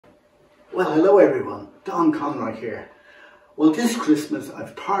Well, hello everyone, Don Conroy here. Well, this Christmas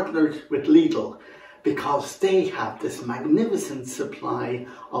I've partnered with Lidl because they have this magnificent supply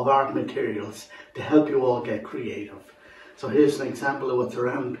of art materials to help you all get creative. So here's an example of what's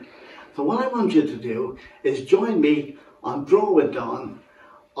around. So what I want you to do is join me on Draw with Don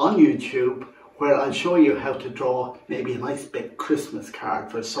on YouTube, where I'll show you how to draw maybe a nice big Christmas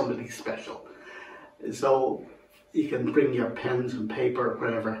card for somebody special. So you can bring your pens and paper,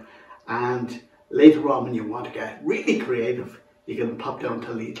 whatever, and later on when you want to get really creative, you can pop down to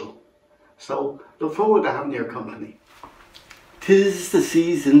Lidl. So look forward to having your company. 'Tis the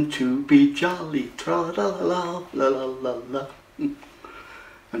season to be jolly, tra-la-la, la-la-la-la.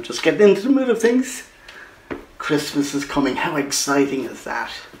 I'm just getting into the mood of things. Christmas is coming, how exciting is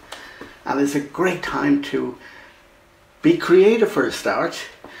that? And it's a great time to be creative for a start.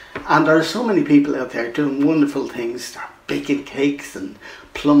 And there are so many people out there doing wonderful things. They're baking cakes and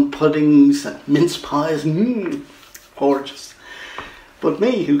plum puddings and mince pies. Gorgeous. But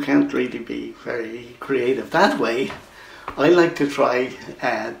me, who can't really be very creative that way, I like to try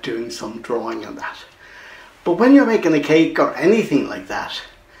doing some drawing on that. But when you're making a cake or anything like that,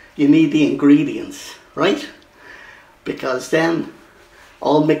 you need the ingredients, right? Because then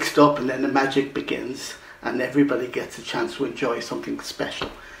all mixed up and then the magic begins and everybody gets a chance to enjoy something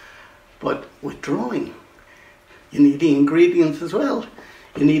special. But with drawing, you need the ingredients as well.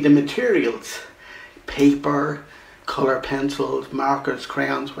 You need the materials, paper, colour pencils, markers,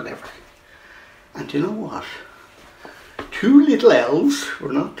 crayons, whatever. And you know what? Two little elves, who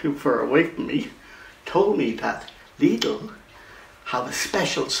are not too far away from me, told me that Lidl have a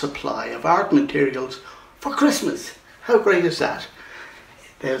special supply of art materials for Christmas. How great is that?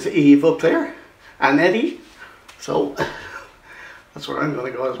 There's Eve up there and Eddie, so that's where I'm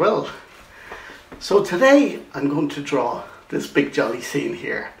going to go as well. So today I'm going to draw this big jolly scene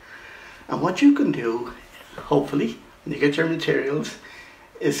here, and what you can do, hopefully, when you get your materials,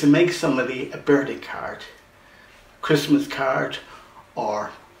 is to make somebody a birthday card, Christmas card, or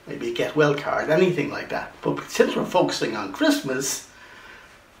maybe a get well card, anything like that. But since we're focusing on Christmas,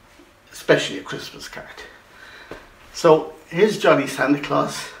 especially a Christmas card. So here's Jolly Santa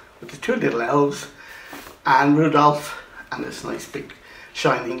Claus with the two little elves and Rudolph and this nice big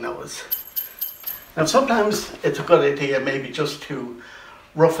shining nose. Now sometimes it's a good idea maybe just to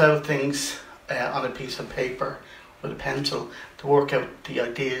rough out things on a piece of paper with a pencil to work out the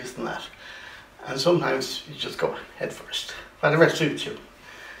ideas and that. And sometimes you just go head first, whatever suits you.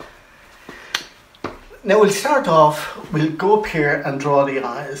 Now we'll start off, we'll go up here and draw the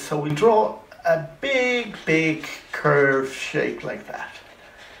eyes. So we'll draw a big curved shape like that.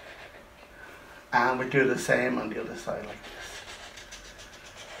 And we do the same on the other side like this.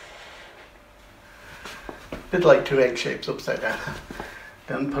 A bit like two egg shapes upside down.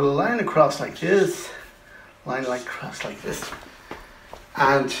 Then put a line across like this, line like across like this.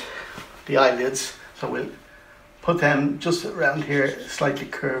 And the eyelids, so we'll put them just around here, slightly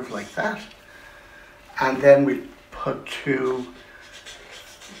curved like that. And then we put two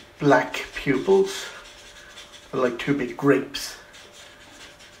black pupils, like two big grapes.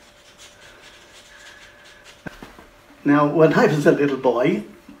 Now, when I was a little boy,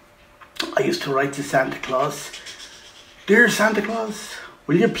 I used to write to Santa Claus, "Dear Santa Claus,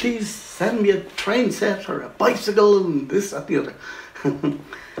 will you please send me a train set or a bicycle and this, that, the other."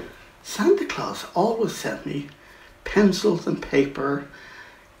 Santa Claus always sent me pencils and paper,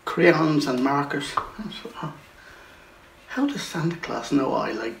 crayons and markers. How does Santa Claus know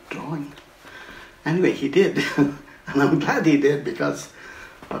I like drawing? Anyway, he did. And I'm glad he did, because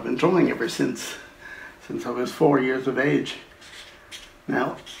I've been drawing ever since I was 4 years of age.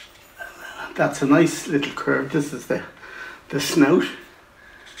 Now, that's a nice little curve. This is the snout.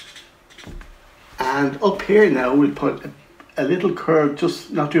 And up here now we'll put a little curve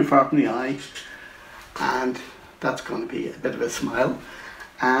just not too far from the eye. And that's going to be a bit of a smile.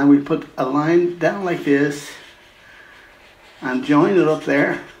 And we put a line down like this and join it up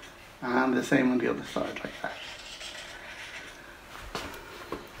there, and the same on the other side like that.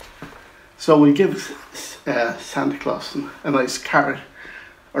 So we give Santa Claus a nice carrot,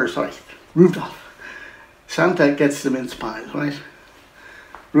 or sorry, Rudolph. Santa gets the mince pies, right?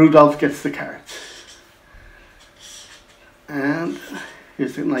 Rudolph gets the carrots. And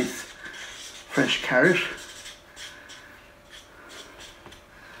here's a nice fresh carrot.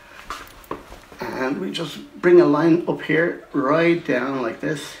 And we just bring a line up here, right down like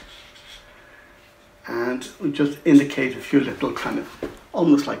this. And we just indicate a few little kind of,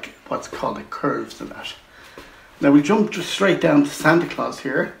 almost like what's called a curves in that. Now we jump just straight down to Santa Claus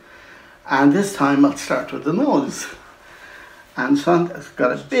here. And this time I'll start with the nose. And Santa's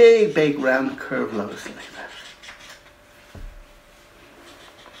got a big, big round curved nose like that.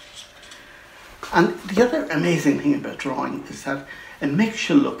 And the other amazing thing about drawing is that it makes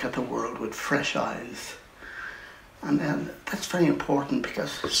you look at the world with fresh eyes. And then that's very important,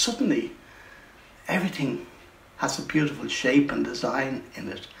 because suddenly everything has a beautiful shape and design in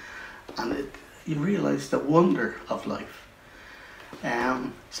it. And you realise the wonder of life.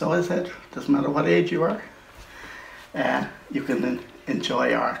 So as I said, doesn't matter what age you are, you can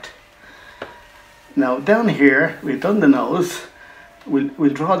enjoy art. Now down here, we've done the nose.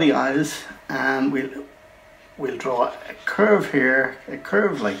 We'll draw the eyes, and we'll draw a curve here, a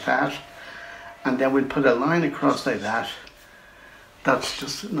curve like that, and then we'll put a line across like that. That's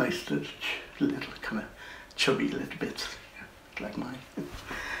just a nice little kind of chubby little bits, like mine.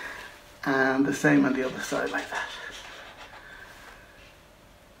 And the same on the other side like that.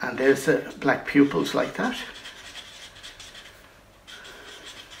 And there's the black pupils like that.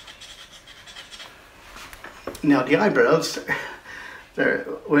 Now the eyebrows,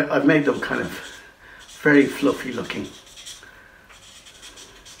 I've made them kind of very fluffy looking.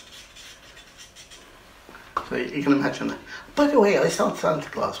 So you can imagine that. By the way, I saw Santa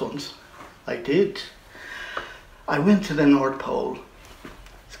Claus once. I did. I went to the North Pole.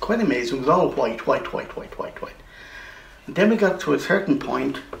 It's quite amazing. It was all white, white, white, white, white, white. And then we got to a certain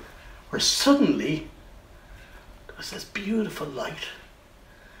point where suddenly there was this beautiful light.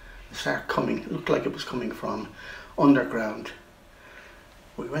 It started coming. It looked like it was coming from underground.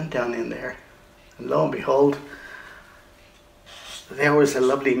 We went down in there, and lo and behold, there was a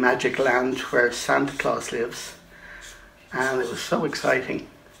lovely magic land where Santa Claus lives, and it was so exciting.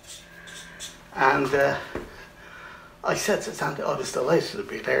 And I said to Santa, I was delighted to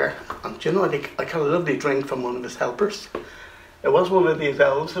be there. And you know, I got a lovely drink from one of his helpers. It was one of these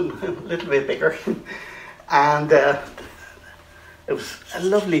elves, a little bit bigger, and it was a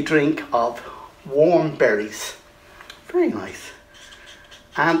lovely drink of warm berries. Very nice.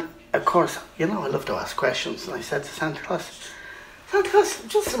 And of course, you know, I love to ask questions, and I said to Santa Claus,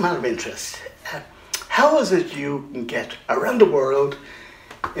 just a matter of interest, how is it you can get around the world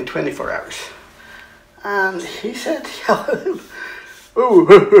in 24 hours? And he said, oh,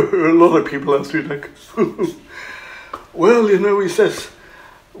 a lot of people ask me that. Well, you know, he says,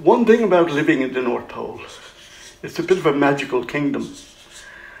 one thing about living in the North Pole, it's a bit of a magical kingdom.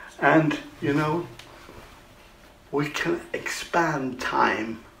 And, you know, we can expand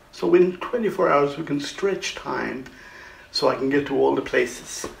time. So in 24 hours, we can stretch time so I can get to all the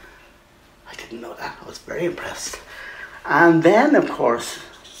places. I didn't know that. I was very impressed. And then, of course,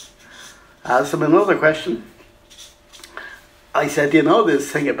 I asked him another question. I said, you know this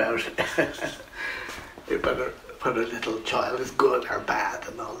thing about whether a little child is good or bad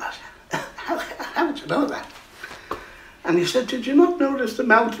and all that. How did you know that? And he said, did you not notice the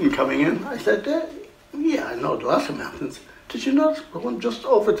mountain coming in? I said, yeah, I know lots of mountains. Did you notice the one just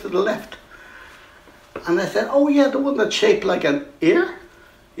over to the left? And I said, oh yeah, the one that's shaped like an ear?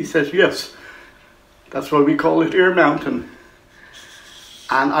 He says, yes, that's why we call it Ear Mountain.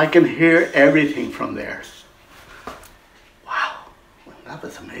 And I can hear everything from there. Wow, well, that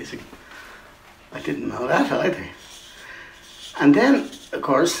was amazing. I didn't know that either. And then, of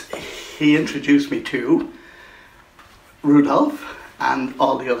course, he introduced me to Rudolph and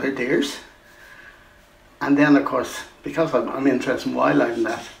all the other deers. And then, of course, because I'm interested in wildlife and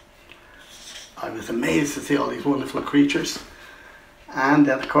that, I was amazed to see all these wonderful creatures. And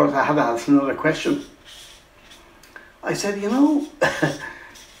then, of course, I had to ask another question. I said, you know,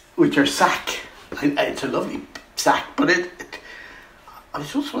 with your sack, it's a lovely sack, but I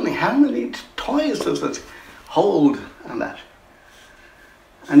was just wondering how many toys does it hold and that.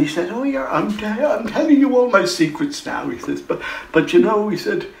 And he said, oh yeah, I'm telling you all my secrets now, he says, but you know, he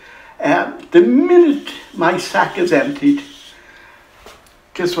said, the minute my sack is emptied,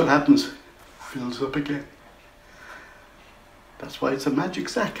 guess what happens? It fills up again. That's why it's a magic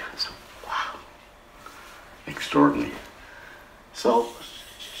sack. So, wow, extraordinary. So,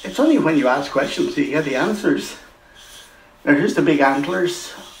 it's only when you ask questions that you get the answers. Now here's the big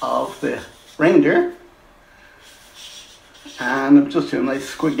antlers of the reindeer. And I'm just doing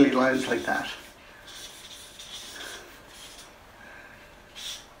nice squiggly lines like that.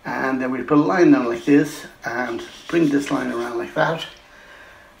 And then we put a line down like this and bring this line around like that.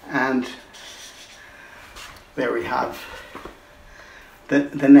 And there we have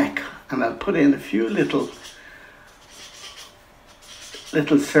the neck. And I'll put in a few little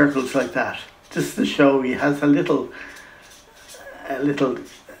circles like that, just to show he has a little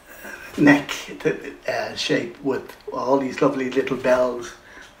neck shape with all these lovely little bells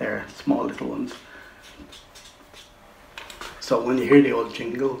there, small little ones. So when you hear the old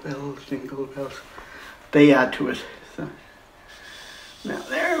jingle bells, they add to it. So, now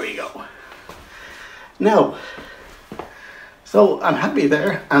there we go. Now, so I'm happy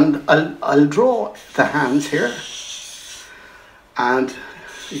there, and I'll draw the hands here, and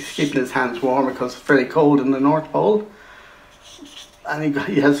he's keeping his hands warm because it's very cold in the North Pole, and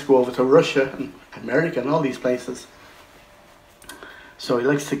he has to go over to Russia and America and all these places, so he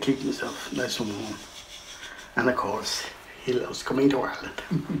likes to keep himself nice and warm, and of course he loves coming to Ireland.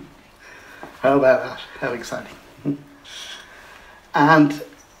 How about that? How exciting. And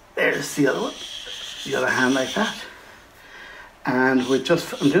there's the other one, the other hand like that. And I'm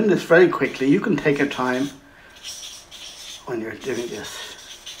doing this very quickly. You can take your time when you're doing this.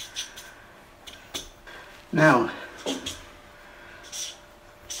 Now,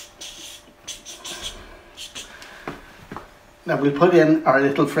 we'll put in our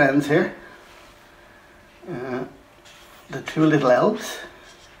little friends here. The two little elves.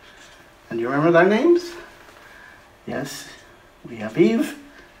 And you remember their names? Yes, we have Eve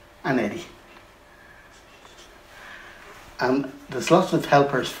and Eddie. And there's lots of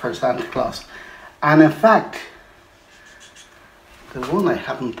helpers for Santa Claus. And in fact, the one I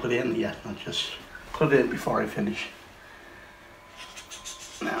haven't put in yet, I'll just put it in before I finish.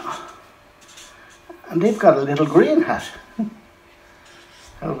 Now, and they've got a little green hat.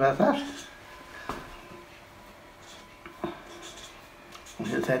 How about that? And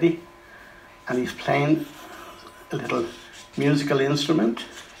here's Eddie, and he's playing a little musical instrument.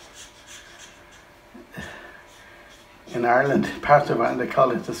 In Ireland, part of Ireland, they call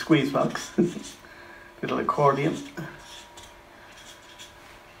it the squeeze box. Little accordion.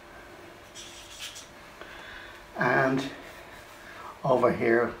 And over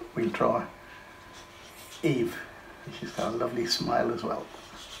here we'll draw Eve. She's got a lovely smile as well.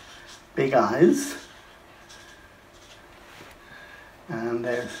 Big eyes. And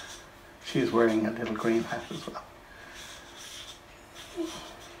she's wearing a little green hat as well.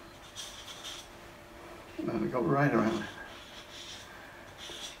 And we go right around it.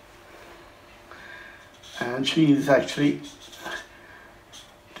 And she's actually,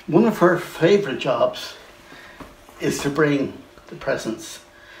 one of her favourite jobs is to bring the presents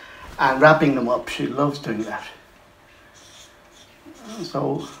and wrapping them up. She loves doing that.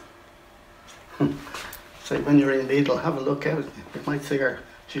 So, say when you're in Lidl, have a look out. You might see her.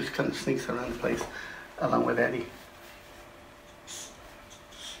 She just kind of sneaks around the place along with Eddie.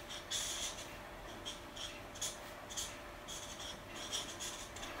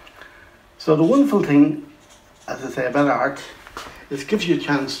 So the wonderful thing, as I say, about art is it gives you a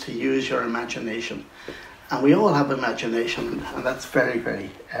chance to use your imagination. And we all have imagination, and that's very,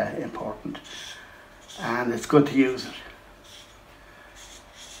 very important. And it's good to use it.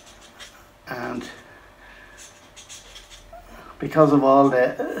 And because of all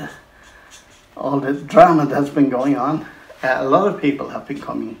the drama that's been going on, a lot of people have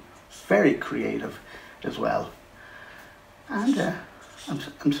becoming very creative as well. And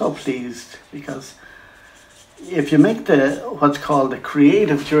I'm so pleased, because if you make what's called the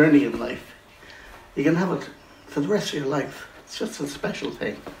creative journey in life, you can have it for the rest of your life. It's just a special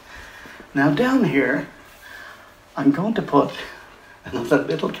thing. Now down here, I'm going to put another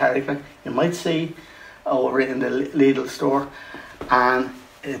little character you might see over in the Lidl store, and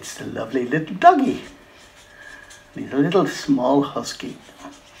it's the lovely little doggy. He's a little small husky,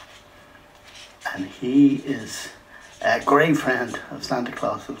 and he is a great friend of Santa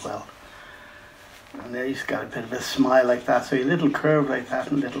Claus as well. And there he's got a bit of a smile like that, so a little curve like that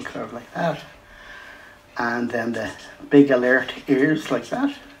and a little curve like that. And then the big alert ears like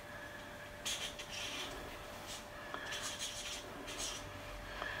that.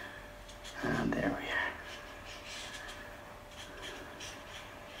 And there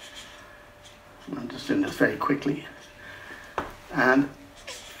we are. I'm just doing this very quickly. And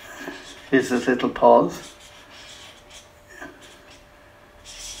here's his little paws.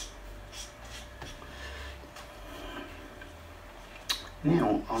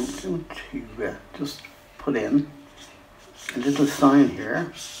 Now I'm going to just put in a little sign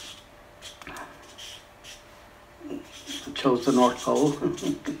here. I chose the North Pole.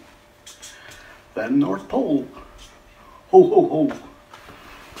 The North Pole. Ho ho ho.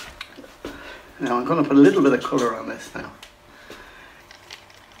 Now I'm going to put a little bit of colour on this now.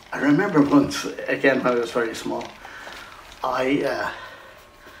 I remember once, again when I was very small, I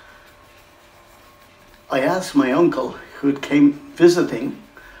asked my uncle, who came visiting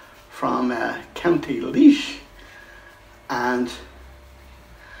from County Laois, and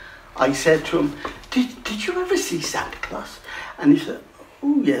I said to him, did you ever see Santa Claus? And he said,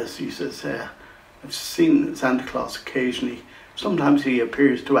 oh yes, he says, I've seen Santa Claus occasionally Sometimes he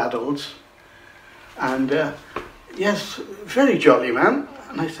appears to adults. And yes, very jolly man.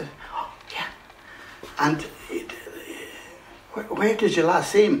 And I said, oh, yeah. And where did you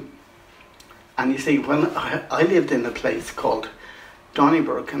last see him? And you see, when I lived in a place called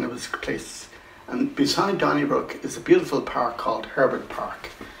Donnybrook, and it was a place, and beside Donnybrook is a beautiful park called Herbert Park.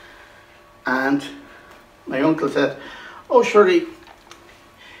 And my uncle said, oh, surely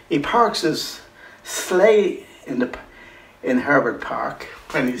he parks his sleigh in Herbert Park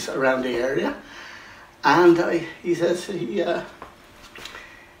when he's around the area. And he says,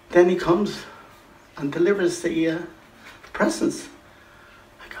 then he comes and delivers the presents.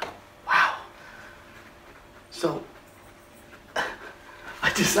 I go, wow. So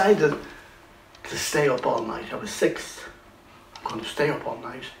I decided to stay up all night. I was 6. I'm going to stay up all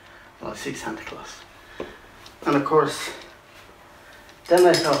night and I'll see Santa Claus. And of course, then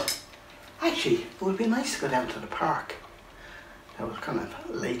I thought, actually, it would be nice to go down to the park. That was kind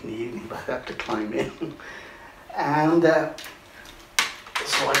of late in the evening, but I had to climb in. And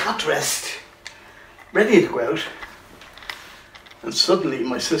so I got dressed, ready to go out. And suddenly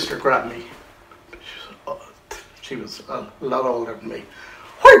my sister grabbed me. She was a lot older than me.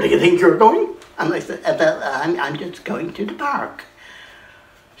 Where do you think you're going? And I said, I'm just going to the park.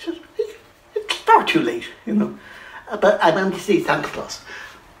 She said, it's far too late, you know. But I'm going to see Santa Claus.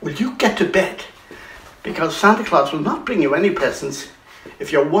 Will you get to bed? Because Santa Claus will not bring you any presents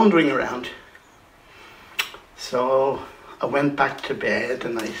if you're wandering around. So I went back to bed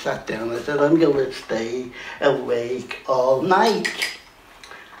and I sat down. I said, I'm going to stay awake all night.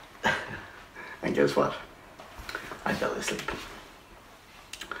 And guess what? I fell asleep.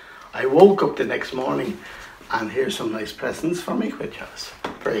 I woke up the next morning and here's some nice presents for me, which I was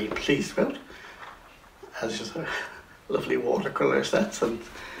very pleased about. As just lovely watercolour sets and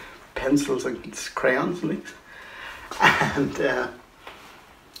pencils and crayons and things. And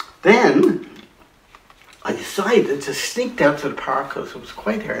then I decided to sneak down to the park because it was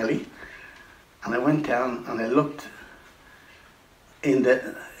quite early. And I went down and I looked in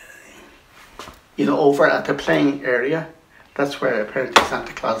the, over at the playing area. That's where apparently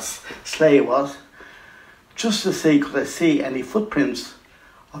Santa Claus' sleigh was. Just to see, could I see any footprints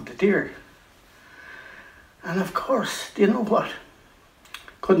of the deer? And of course, do you know what?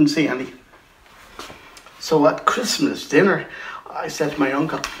 Couldn't see any. So at Christmas dinner, I said to my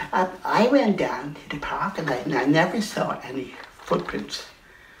uncle, I went down to the park and I never saw any footprints.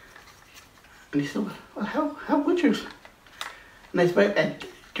 And he said, well, how would you? And I said,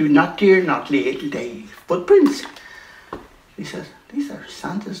 do not deer not leave footprints? He said, these are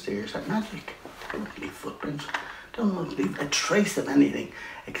Santa's deers, are magic. They don't leave footprints. They don't leave a trace of anything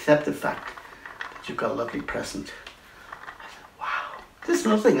except the fact that you've got a lovely present. I said, wow, this is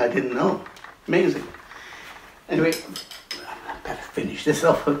another thing I didn't know. Amazing. Anyway, I better finish this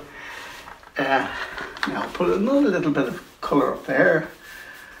up. Now put another little bit of colour up there.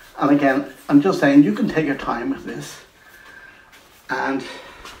 And again, I'm just saying you can take your time with this. And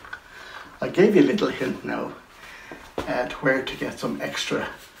I gave you a little hint now at where to get some extra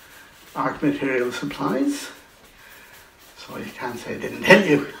art material supplies. So you can't say I didn't tell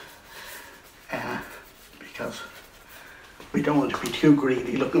you. Because we don't want to be too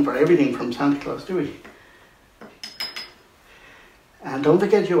greedy looking for everything from Santa Claus, do we? And don't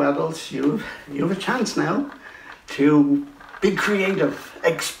forget, you adults, you have a chance now to be creative,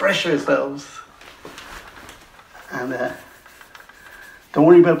 express yourselves. And don't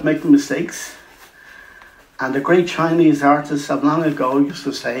worry about making mistakes. And the great Chinese artists of long ago used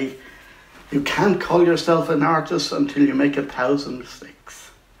to say, you can't call yourself an artist until you make 1,000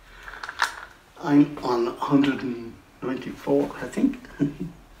 mistakes. I'm on 194, I think.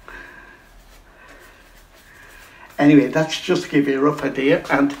 Anyway, that's just to give you a rough idea.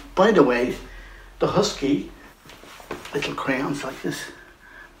 And by the way, the Husky, little crayons like this,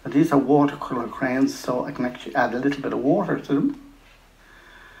 but these are watercolour crayons, so I can actually add a little bit of water to them.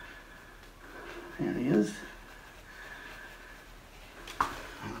 There he is.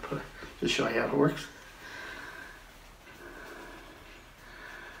 Just show you how it works.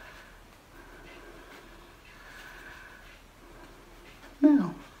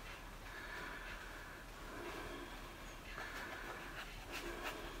 Now,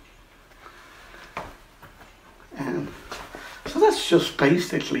 and so that's just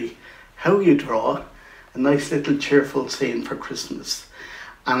basically how you draw a nice little cheerful scene for Christmas.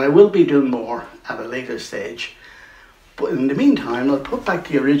 And I will be doing more at a later stage. But in the meantime, I'll put back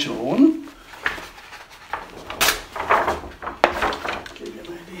the original one. Give you an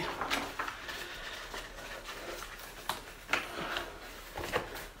idea.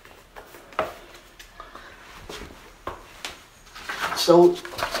 So,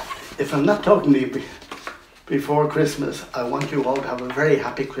 if I'm not talking to you before Christmas, I want you all to have a very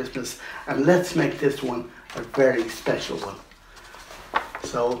happy Christmas, and let's make this one a very special one.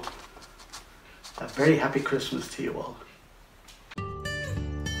 So, a very happy Christmas to you all.